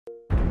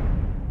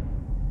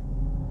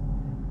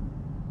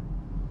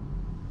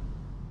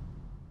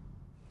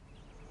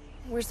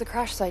Where's the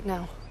crash site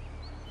now?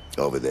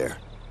 Over there.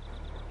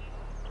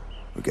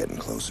 We're getting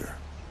closer.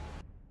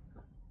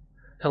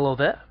 Hello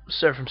there,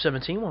 Sir from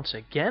 17 once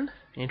again,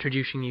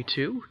 introducing you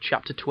to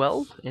Chapter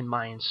 12 in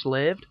my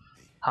Enslaved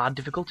hard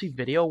difficulty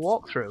video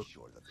walkthrough.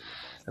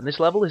 And this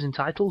level is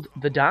entitled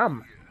The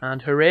Dam,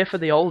 and hooray for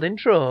the old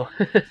intro!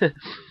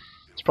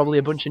 It's probably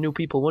a bunch of new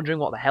people wondering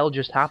what the hell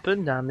just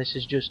happened, and this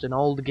is just an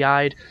old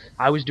guide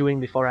I was doing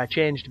before I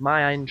changed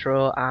my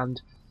intro,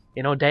 and,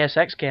 you know, Deus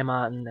Ex came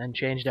out and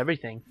changed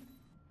everything.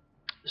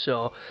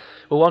 So,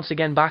 we're once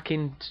again back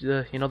into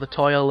the, the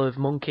toil of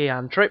Monkey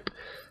and Tripp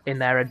in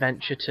their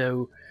adventure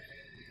to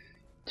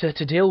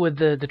deal with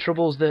the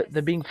troubles that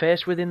they're being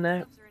faced with in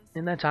their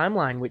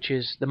timeline, which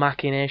is the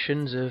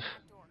machinations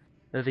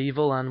of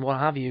evil and what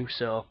have you.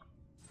 So,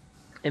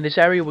 in this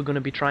area we're going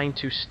to be trying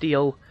to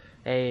steal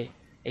a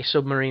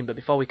submarine, but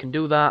before we can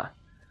do that,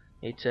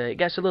 it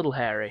gets a little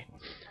hairy.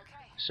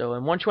 So,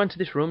 once you enter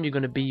this room, you're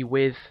going to be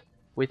with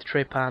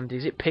Tripp and,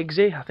 is it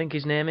Pigsy? I think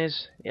his name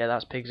is. Yeah,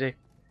 that's Pigsy.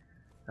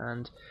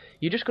 And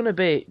you're just going to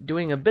be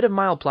doing a bit of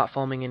mild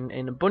platforming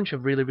in a bunch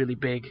of really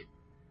big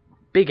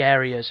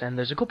areas, and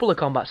there's a couple of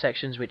combat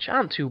sections which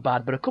aren't too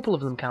bad, but a couple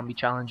of them can be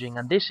challenging,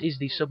 and this is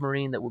the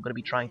submarine that we're going to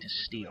be trying to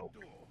steal.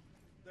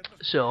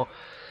 So,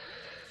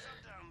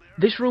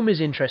 this room is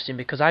interesting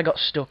because I got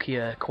stuck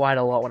here quite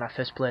a lot when I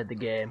first played the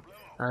game,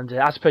 and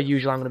as per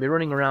usual I'm going to be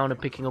running around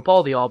and picking up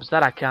all the orbs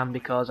that I can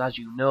because, as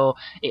you know,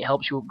 it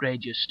helps you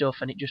upgrade your stuff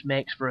and it just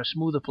makes for a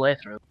smoother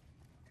playthrough.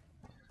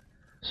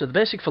 So the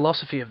basic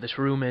philosophy of this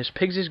room is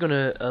Pigsy's going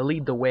to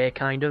lead the way,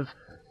 kind of.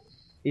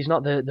 He's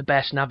not the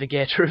best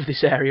navigator of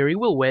this area. He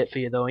will wait for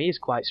you, though. He is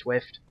quite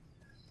swift.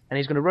 And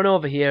he's going to run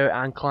over here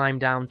and climb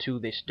down to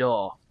this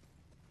door.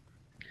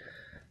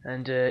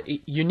 And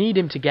you need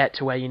him to get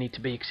to where you need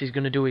to be, because he's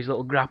going to do his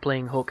little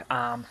grappling hook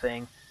arm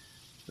thing.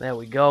 There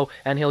we go.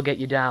 And he'll get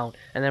you down.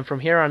 And then from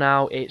here on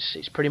out,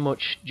 it's pretty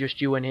much just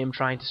you and him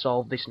trying to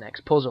solve this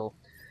next puzzle.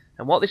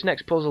 And what this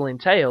next puzzle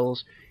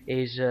entails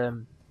is...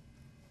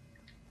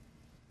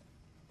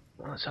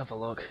 let's have a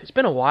look. It's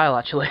been a while,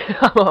 actually.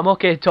 I'm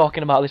okay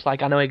talking about this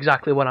like I know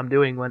exactly what I'm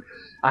doing when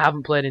I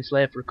haven't played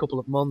Enslaved for a couple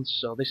of months.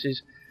 So this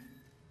is...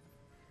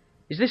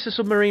 Is this the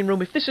submarine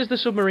room? If this is the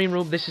submarine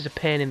room, this is a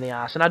pain in the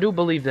ass, and I do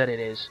believe that it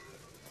is.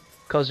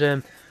 Because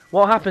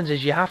what happens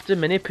is you have to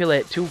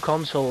manipulate two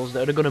consoles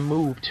that are going to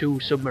move two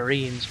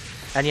submarines,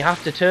 and you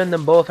have to turn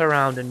them both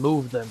around and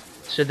move them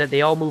so that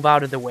they all move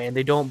out of the way and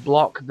they don't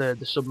block the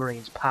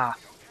submarine's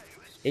path.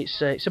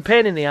 It's a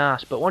pain in the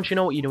ass, but once you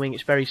know what you're doing,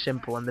 it's very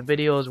simple, and the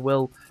videos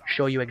will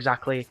show you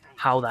exactly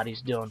how that is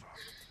done.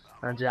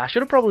 And I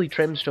should have probably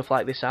trimmed stuff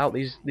like this out,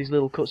 these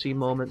little cutscene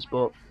moments,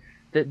 but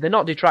they're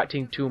not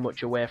detracting too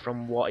much away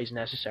from what is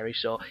necessary.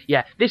 So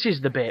yeah, this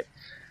is the bit.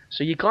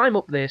 So you climb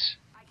up this,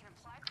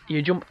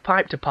 you jump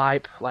pipe to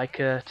pipe like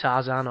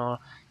Tarzan or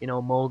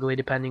Mowgli,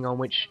 depending on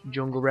which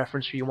jungle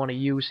reference you want to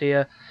use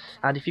here.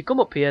 And if you come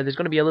up here, there's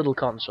going to be a little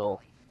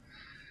console.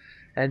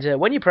 And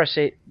when you press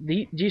it,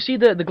 do you see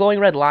the glowing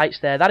red lights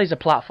there? That is a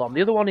platform.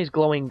 The other one is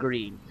glowing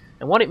green.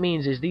 And what it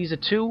means is these are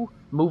two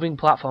moving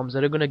platforms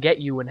that are going to get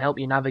you and help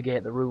you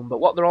navigate the room.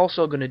 But what they're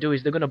also going to do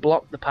is they're going to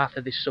block the path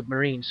of this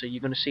submarine, so you're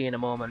going to see in a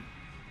moment.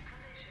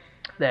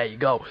 There you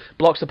go.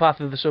 Blocks the path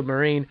of the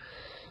submarine,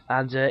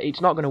 and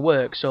it's not going to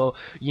work. So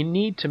you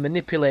need to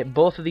manipulate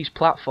both of these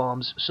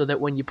platforms so that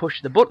when you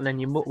push the button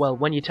and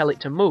when you tell it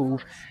to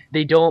move,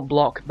 they don't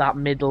block that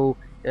middle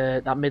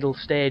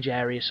stage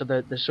area, so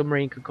that the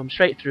submarine can come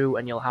straight through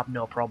and you'll have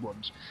no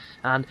problems.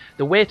 And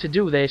the way to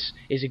do this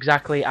is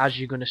exactly as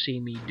you're going to see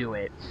me do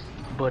it.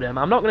 But I'm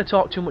not going to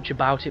talk too much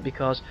about it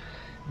because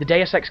the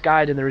Deus Ex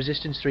guide and the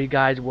Resistance 3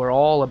 guide were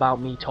all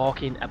about me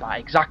talking about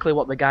exactly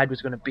what the guide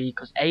was going to be,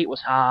 because A, it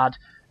was hard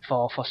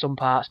for some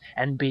parts,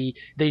 and B,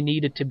 they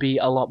needed to be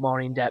a lot more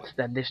in depth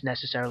than this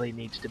necessarily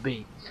needs to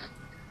be.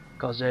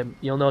 Because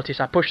you'll notice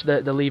I pushed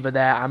the lever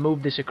there, I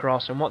moved this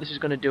across, and what this is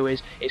going to do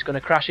is it's going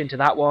to crash into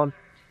that one.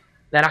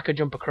 Then I could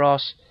jump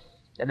across,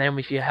 and then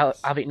if you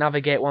have it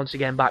navigate once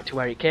again back to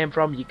where it came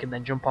from, you can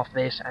then jump off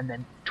this and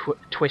then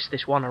twist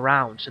this one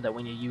around so that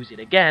when you use it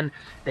again,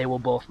 they will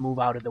both move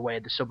out of the way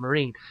of the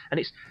submarine. And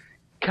it's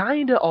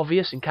kinda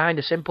obvious and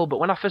kinda simple, but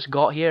when I first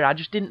got here, I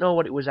just didn't know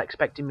what it was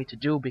expecting me to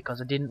do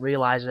because I didn't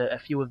realise a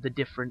few of the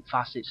different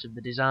facets of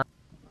the design.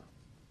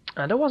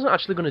 And I wasn't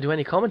actually going to do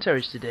any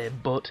commentaries today,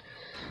 but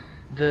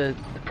the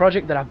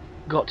project that I've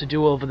got to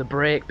do over the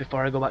break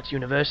before I go back to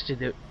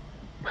university,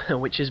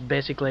 which is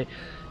basically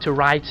to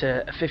write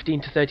a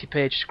 15 to 30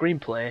 page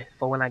screenplay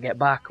for when I get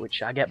back,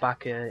 which I get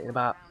back in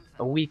about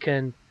a week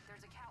and...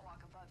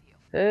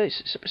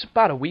 it's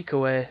about a week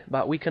away,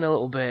 about a week and a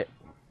little bit.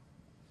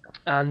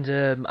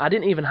 And I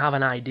didn't even have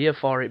an idea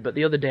for it, but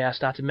the other day I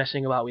started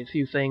messing about with a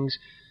few things,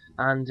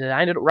 and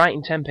I ended up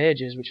writing 10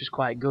 pages, which was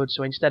quite good.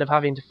 So instead of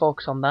having to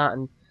focus on that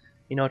and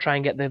try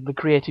and get the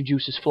creative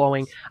juices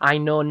flowing, I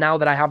know now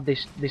that I have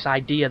this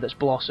idea that's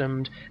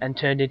blossomed and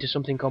turned into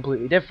something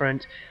completely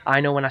different, I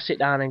know when I sit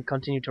down and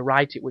continue to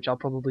write it, which I'll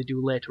probably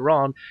do later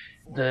on,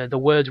 the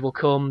words will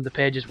come, the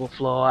pages will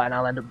flow, and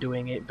I'll end up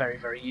doing it very,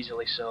 very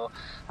easily. So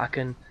I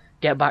can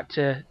get back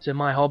to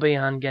my hobby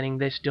and getting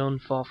this done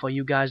for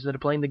you guys that are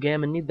playing the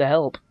game and need the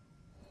help.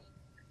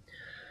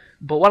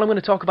 But what I'm going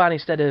to talk about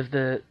instead of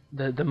the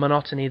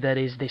monotony that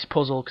is this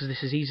puzzle, because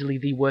this is easily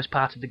the worst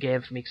part of the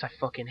game for me because I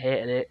fucking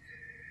hated it,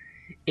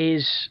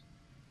 is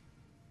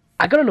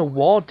I got an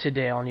award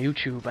today on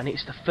YouTube, and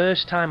it's the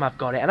first time I've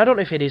got it. And I don't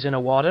know if it is an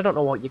award, I don't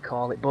know what you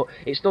call it, but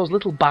it's those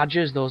little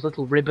badges, those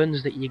little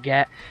ribbons that you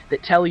get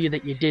that tell you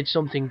that you did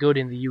something good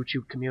in the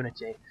YouTube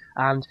community.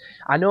 And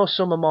I know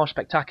some are more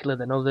spectacular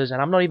than others,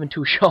 and I'm not even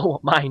too sure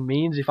what mine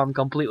means, if I'm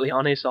completely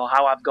honest, or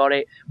how I've got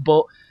it,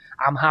 but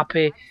I'm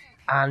happy,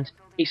 and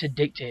it's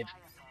addictive.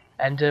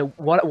 And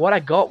what I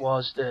got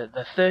was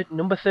the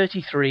number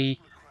 33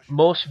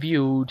 most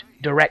viewed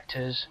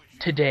directors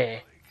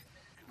today.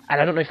 And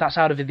I don't know if that's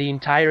out of the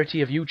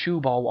entirety of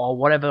YouTube or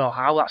whatever, or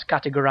how that's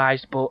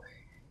categorized, but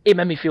it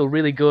made me feel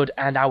really good,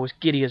 and I was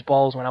giddy as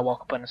balls when I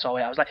woke up and saw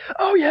it. I was like,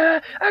 oh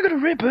yeah, I got a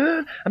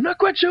ribbon, I'm not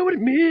quite sure what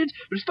it means,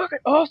 but it's fucking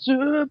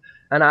awesome.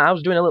 And I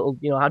was doing a little,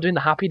 I was doing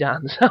the happy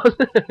dance. I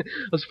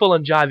was full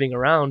on jiving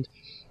around,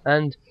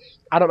 and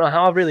I don't know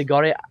how I've really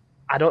got it.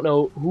 I don't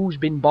know who's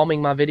been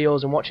bombing my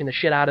videos and watching the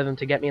shit out of them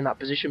to get me in that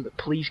position, but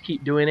please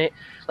keep doing it.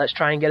 Let's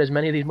try and get as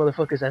many of these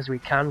motherfuckers as we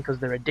can, because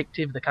they're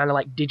addictive. They're kind of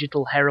like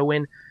digital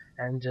heroin.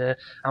 And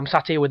I'm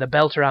sat here with a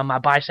belt around my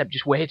bicep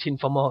just waiting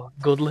for more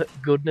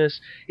goodness.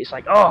 It's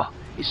like, oh,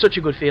 it's such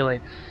a good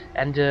feeling.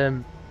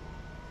 And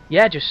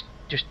yeah, just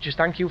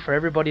thank you for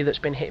everybody that's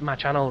been hitting my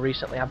channel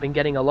recently. I've been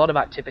getting a lot of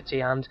activity,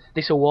 and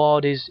this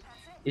award is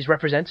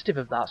representative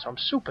of that, so I'm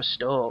super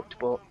stoked.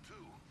 But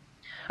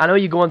I know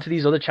you go onto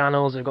these other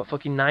channels, they've got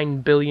fucking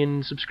 9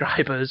 billion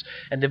subscribers,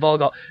 and they've all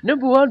got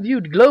 #1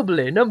 viewed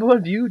globally,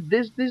 #1 viewed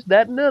this,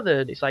 that, and other.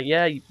 And it's like,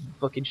 yeah, you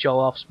fucking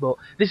show-offs, but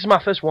this is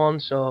my first one,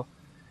 so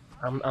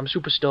I'm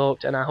super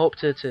stoked, and I hope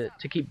to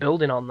keep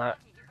building on that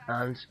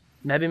and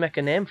maybe make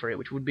a name for it,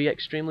 which would be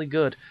extremely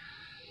good.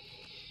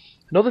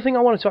 Another thing I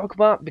want to talk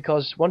about,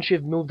 because once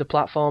you've moved the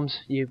platforms,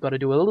 you've got to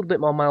do a little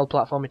bit more mild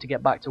platforming to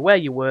get back to where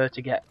you were,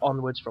 to get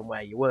onwards from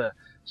where you were.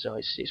 So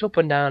it's up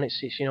and down, it's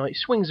it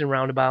swings and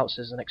roundabouts,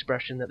 as an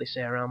expression that they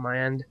say around my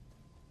end.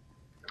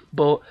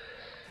 But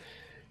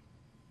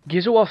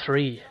Gears of War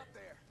 3,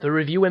 the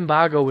review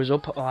embargo was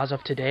up as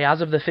of today, as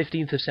of the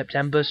 15th of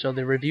September, so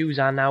the reviews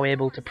are now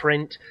able to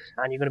print,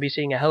 and you're going to be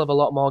seeing a hell of a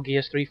lot more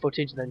Gears 3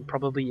 footage than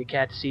probably you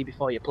care to see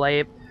before you play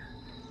it.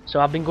 So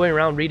I've been going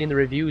around reading the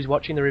reviews,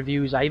 watching the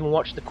reviews. I even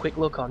watched the quick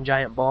look on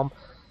Giant Bomb,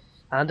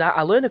 and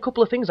I learned a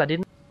couple of things I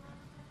didn't.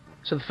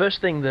 So the first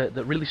thing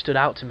that really stood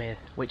out to me,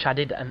 which I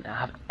didn't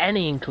have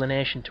any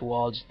inclination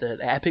towards that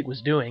Epic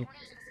was doing,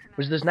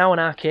 was there's now an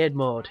arcade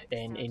mode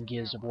in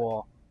Gears of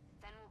War.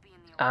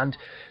 And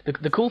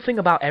the cool thing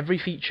about every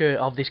feature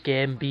of this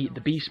game, be it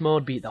the Beast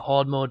mode, be it the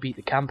Horde mode, be it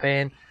the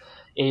campaign,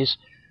 is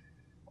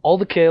all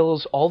the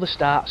kills, all the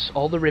stats,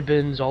 all the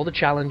ribbons, all the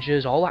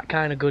challenges, all that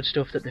kind of good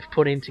stuff that they've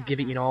put in to give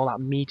it, all that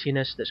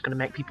meatiness that's going to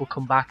make people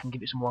come back and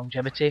give it some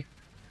longevity.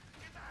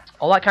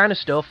 All that kind of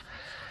stuff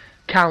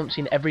counts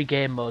in every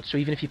game mode, so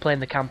even if you're playing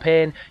the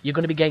campaign, you're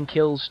going to be getting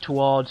kills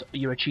towards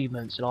your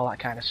achievements and all that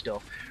kind of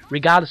stuff.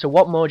 Regardless of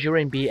what mode you're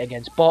in, be it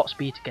against bots,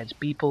 be it against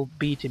people,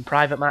 be it in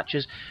private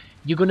matches,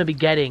 you're going to be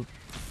getting,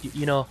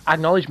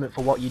 acknowledgement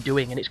for what you're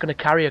doing, and it's going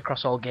to carry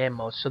across all game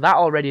modes. So that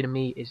already to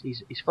me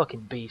is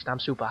fucking beast. I'm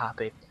super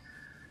happy.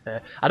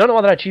 I don't know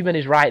whether that achievement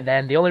is right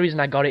then. The only reason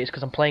I got it is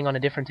because I'm playing on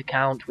a different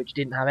account which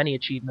didn't have any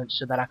achievements,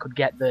 so that I could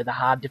get the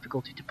hard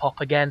difficulty to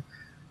pop again,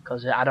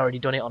 because I'd already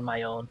done it on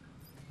my own.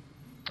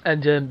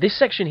 And this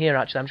section here,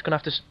 actually, I'm just going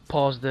to have to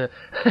pause the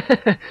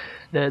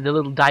the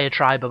little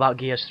diatribe about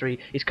Gears 3.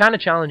 It's kind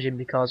of challenging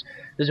because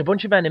there's a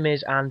bunch of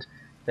enemies, and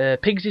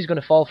Pigsy's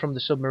going to fall from the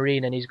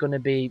submarine, and he's going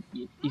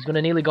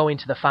to nearly go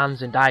into the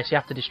fans and die. So you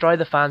have to destroy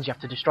the fans, you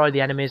have to destroy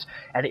the enemies,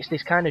 and it's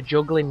this kind of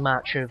juggling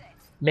match of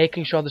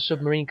making sure the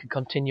submarine can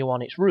continue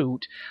on its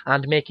route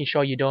and making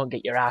sure you don't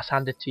get your ass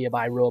handed to you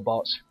by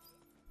robots.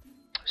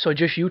 So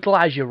just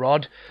utilize your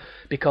rod,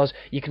 because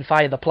you can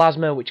fire the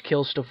plasma, which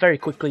kills stuff very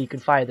quickly. You can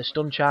fire the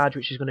stun charge,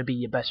 which is going to be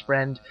your best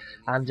friend.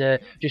 And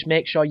just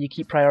make sure you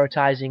keep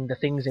prioritizing the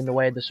things in the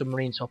way of the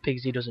submarine so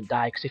Pigsy doesn't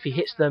die. Because if he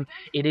hits them,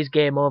 it is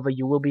game over.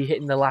 You will be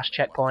hitting the last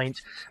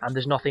checkpoint, and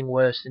there's nothing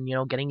worse than,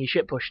 getting your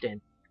shit pushed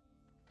in.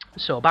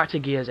 So back to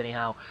Gears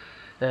anyhow.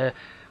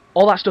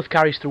 All that stuff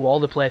carries through all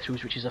the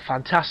playthroughs, which is a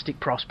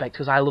fantastic prospect,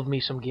 because I love me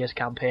some Gears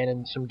campaign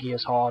and some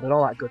Gears Horde and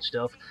all that good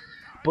stuff.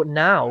 But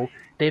now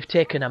they've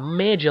taken a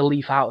major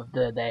leaf out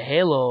of their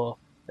Halo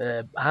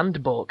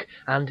handbook,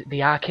 and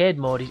the arcade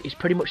mode is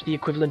pretty much the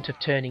equivalent of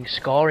turning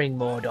scoring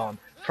mode on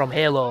from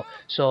Halo.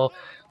 So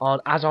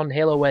as on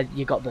Halo, where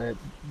you got the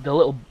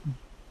little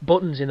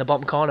buttons in the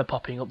bottom corner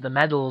popping up, the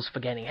medals for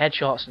getting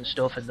headshots and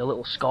stuff, and the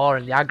little score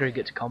and the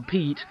aggregate to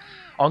compete,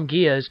 on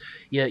Gears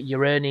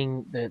you're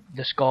earning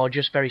the score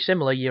just very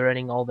similar. You're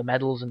earning all the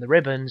medals and the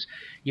ribbons.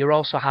 You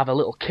also have a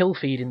little kill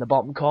feed in the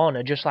bottom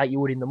corner, just like you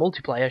would in the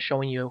multiplayer,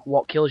 showing you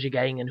what kills you're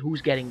getting and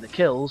who's getting the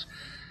kills.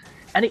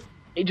 And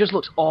it just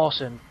looks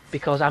awesome,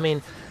 because I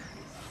mean,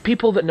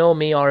 people that know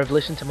me or have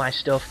listened to my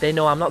stuff, they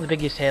know I'm not the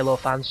biggest Halo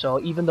fan, so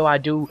even though I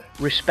do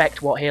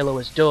respect what Halo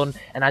has done,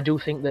 and I do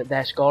think that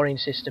their scoring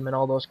system and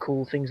all those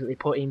cool things that they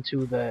put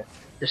into the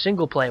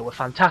single player were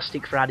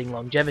fantastic for adding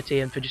longevity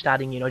and for just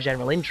adding,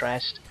 general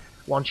interest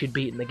once you'd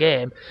beaten the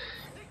game,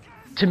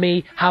 to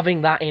me,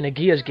 having that in a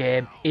Gears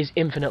game is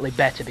infinitely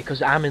better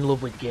because I'm in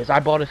love with Gears. I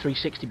bought a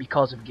 360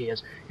 because of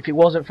Gears. If it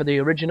wasn't for the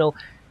original,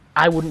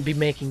 I wouldn't be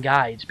making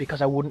guides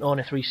because I wouldn't own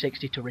a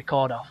 360 to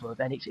record off of,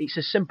 and it's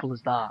as simple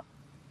as that.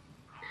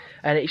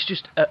 And it's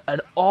just an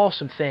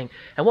awesome thing.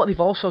 And what they've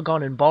also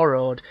gone and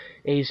borrowed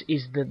is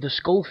the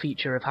skull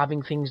feature of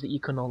having things that you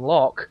can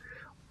unlock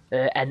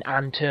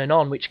and turn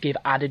on, which give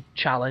added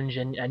challenge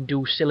and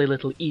do silly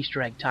little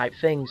Easter egg type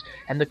things.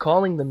 And they're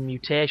calling them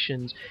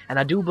mutations. And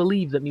I do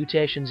believe that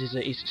mutations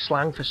is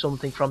slang for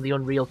something from the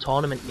Unreal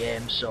Tournament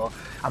games. So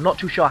I'm not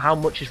too sure how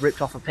much is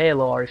ripped off of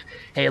Halo, or if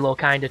Halo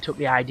kind of took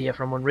the idea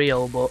from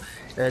Unreal. But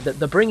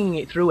they're bringing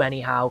it through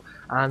anyhow.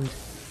 And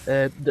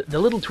the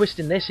little twist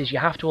in this is you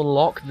have to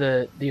unlock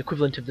the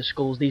equivalent of the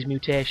skulls, these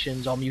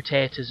mutations or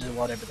mutators or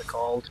whatever they're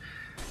called,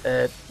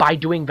 by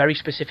doing very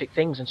specific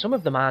things, and some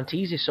of them aren't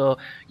easy, so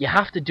you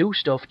have to do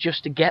stuff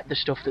just to get the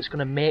stuff that's going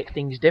to make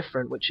things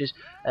different, which is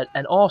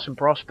an awesome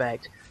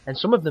prospect. And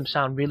some of them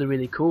sound really,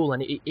 really cool,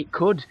 and it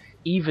could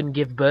even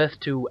give birth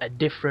to a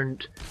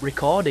different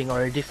recording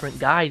or a different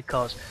guide,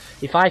 because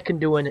if I can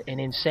do an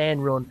insane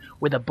run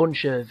with a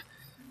bunch of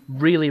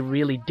really,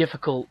 really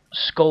difficult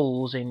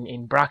skulls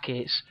in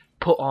brackets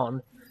put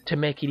on to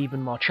make it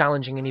even more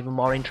challenging and even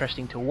more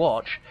interesting to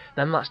watch,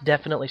 then that's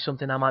definitely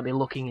something I might be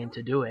looking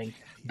into doing.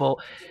 But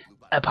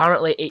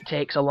apparently it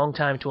takes a long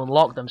time to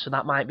unlock them, so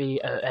that might be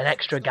an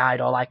extra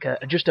guide, or like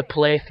just a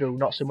playthrough,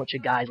 not so much a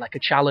guide, like a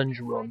challenge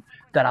run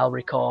that I'll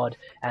record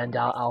and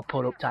I'll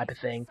put up type of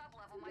thing.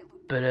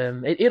 But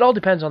it all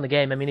depends on the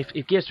game. I mean,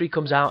 if Gears 3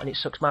 comes out and it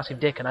sucks massive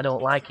dick and I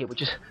don't like it,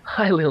 which is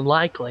highly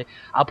unlikely,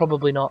 I'll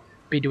probably not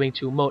be doing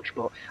too much.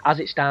 But as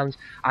it stands,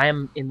 I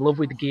am in love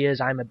with Gears.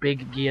 I'm a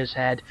big Gears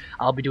head.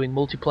 I'll be doing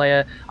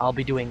multiplayer, I'll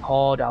be doing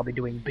Horde, I'll be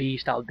doing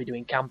Beast, I'll be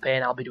doing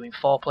campaign, I'll be doing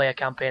 4-player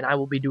campaign. I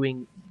will be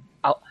doing...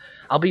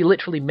 I'll be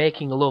literally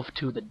making love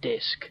to the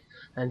disc.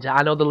 And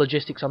I know the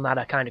logistics on that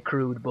are kind of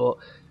crude, but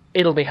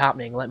it'll be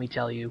happening, let me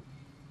tell you.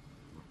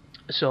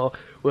 So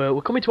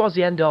we're coming towards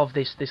the end of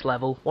this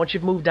level. Once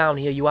you've moved down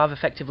here, you have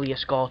effectively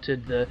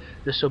escorted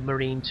the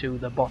submarine to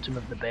the bottom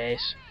of the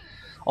base.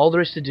 All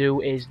there is to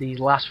do is these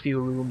last few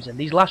rooms, and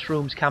these last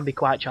rooms can be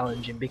quite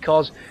challenging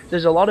because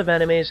there's a lot of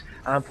enemies,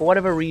 and for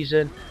whatever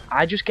reason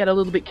I just get a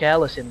little bit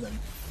careless in them.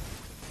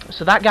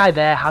 So that guy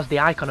there has the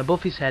icon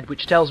above his head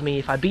which tells me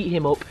if I beat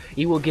him up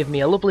he will give me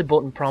a lovely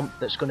button prompt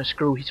that's going to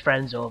screw his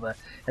friends over.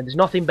 And there's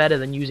nothing better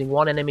than using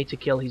one enemy to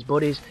kill his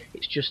buddies.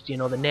 It's just,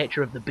 the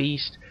nature of the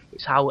beast.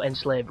 It's how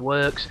Enslaved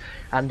works.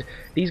 And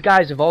these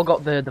guys have all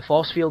got the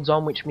force fields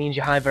on, which means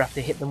you either have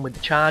to hit them with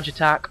the charge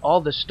attack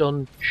or the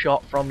stun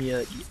shot from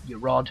your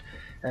rod.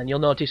 And you'll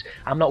notice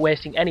I'm not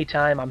wasting any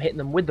time. I'm hitting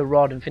them with the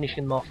rod and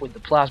finishing them off with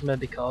the plasma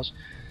because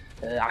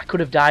I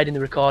could have died in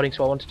the recording,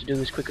 so I wanted to do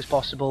this as quick as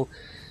possible.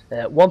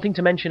 One thing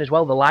to mention as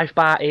well, the life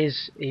bar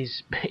is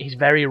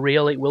very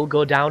real. It will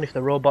go down if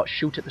the robots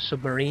shoot at the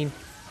submarine.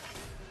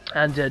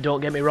 And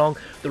don't get me wrong,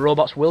 the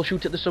robots will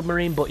shoot at the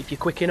submarine, but if you're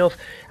quick enough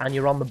and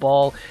you're on the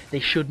ball,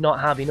 they should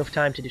not have enough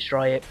time to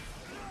destroy it.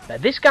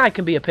 This guy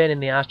can be a pain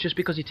in the ass just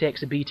because he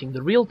takes a beating.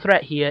 The real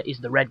threat here is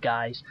the red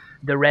guys,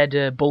 the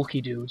red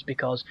bulky dudes,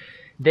 because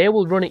they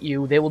will run at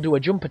you, they will do a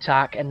jump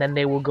attack, and then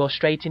they will go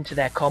straight into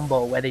their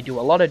combo where they do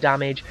a lot of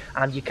damage,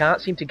 and you can't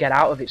seem to get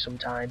out of it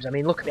sometimes. I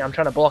mean, look at me, I'm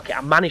trying to block it.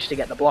 I managed to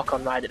get the block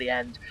on right at the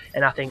end,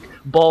 and I think,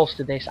 balls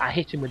to this, I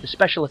hit him with the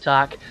special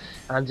attack,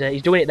 and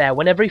he's doing it there.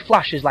 Whenever he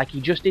flashes like he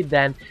just did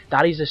then,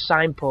 that is a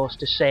signpost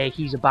to say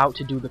he's about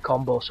to do the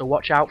combo, so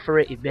watch out for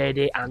it, evade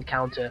it, and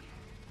counter.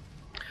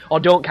 Or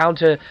don't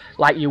counter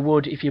like you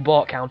would if you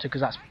bought counter,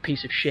 because that's a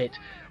piece of shit.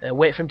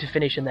 Wait for him to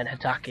finish and then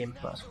attack him.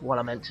 That's what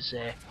I meant to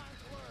say.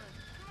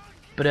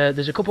 But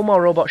there's a couple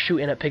more robots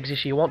shooting at Pigsy,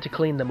 so you want to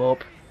clean them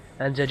up.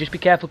 And just be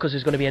careful because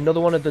there's going to be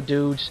another one of the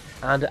dudes.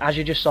 And as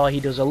you just saw,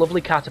 he does a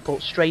lovely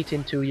catapult straight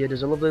into you.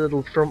 There's a lovely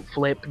little front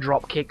flip,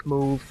 drop kick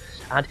move.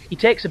 And he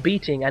takes a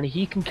beating and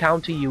he can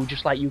counter you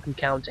just like you can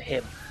counter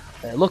him.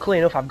 Luckily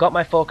enough, I've got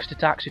my focused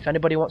attacks. If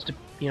anybody wants to,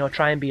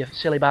 try and be a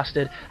silly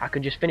bastard, I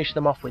can just finish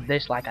them off with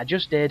this, like I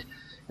just did.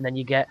 And then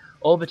you get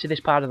over to this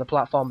part of the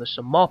platform. There's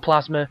some more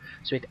plasma,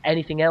 so if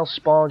anything else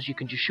spawns, you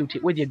can just shoot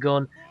it with your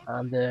gun,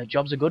 and the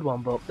job's a good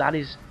one. But that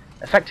is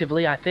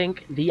effectively, I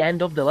think, the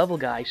end of the level,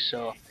 guys.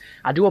 So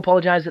I do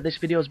apologise that this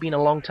video has been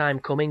a long time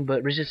coming,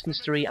 but Resistance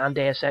 3 and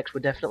ASX were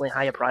definitely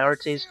higher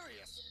priorities.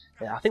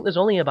 I think there's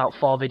only about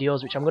 4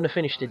 videos which I'm going to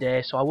finish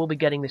today, so I will be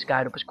getting this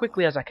guide up as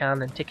quickly as I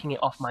can and ticking it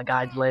off my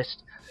guides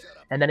list.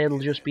 And then it'll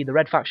just be the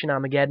Red Faction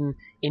Armageddon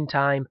in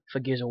time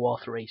for Gears of War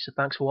 3. So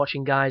thanks for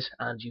watching, guys,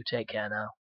 and you take care now.